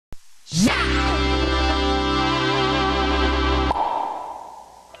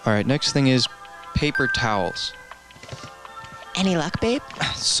All right, next thing is paper towels. Any luck, babe?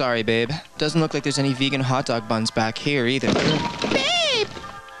 Sorry, babe. Doesn't look like there's any vegan hot dog buns back here either. Babe!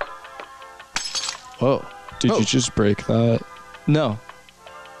 Whoa. Did you just break that? No.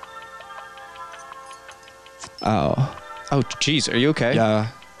 Ow. Oh, jeez, are you okay? Yeah.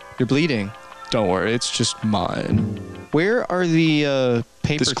 You're bleeding. Don't worry, it's just mine. Where are the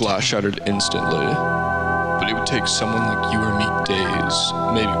paper This glass shattered instantly. But it would take someone like you or me days,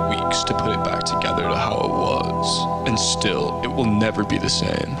 maybe weeks, to put it back together to how it was. And still, it will never be the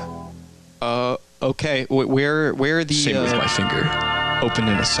same. Okay. Where are the... Same with my finger. Open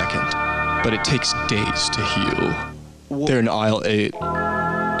in a second. But it takes days to heal. They're in aisle 8.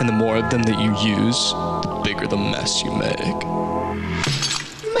 And the more of them that you use, the bigger the mess you make.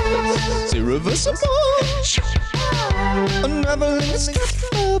 It's irreversible. Never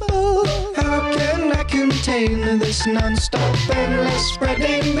inescapable. How can I contain this non-stop endless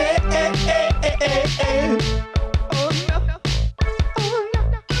spreading pain? Oh no. Oh no.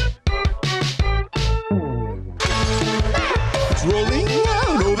 It's rolling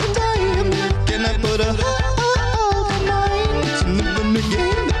out over time. Can I put a hold on mine? It's never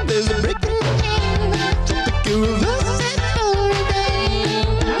again that there's a break in the chain. Topic irreversible.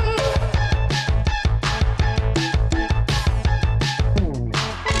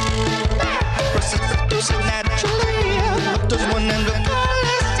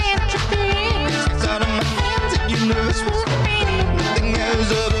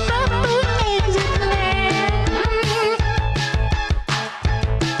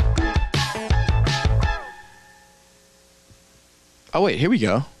 Oh, wait, here we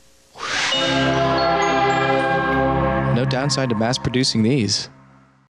go. No downside to mass producing these.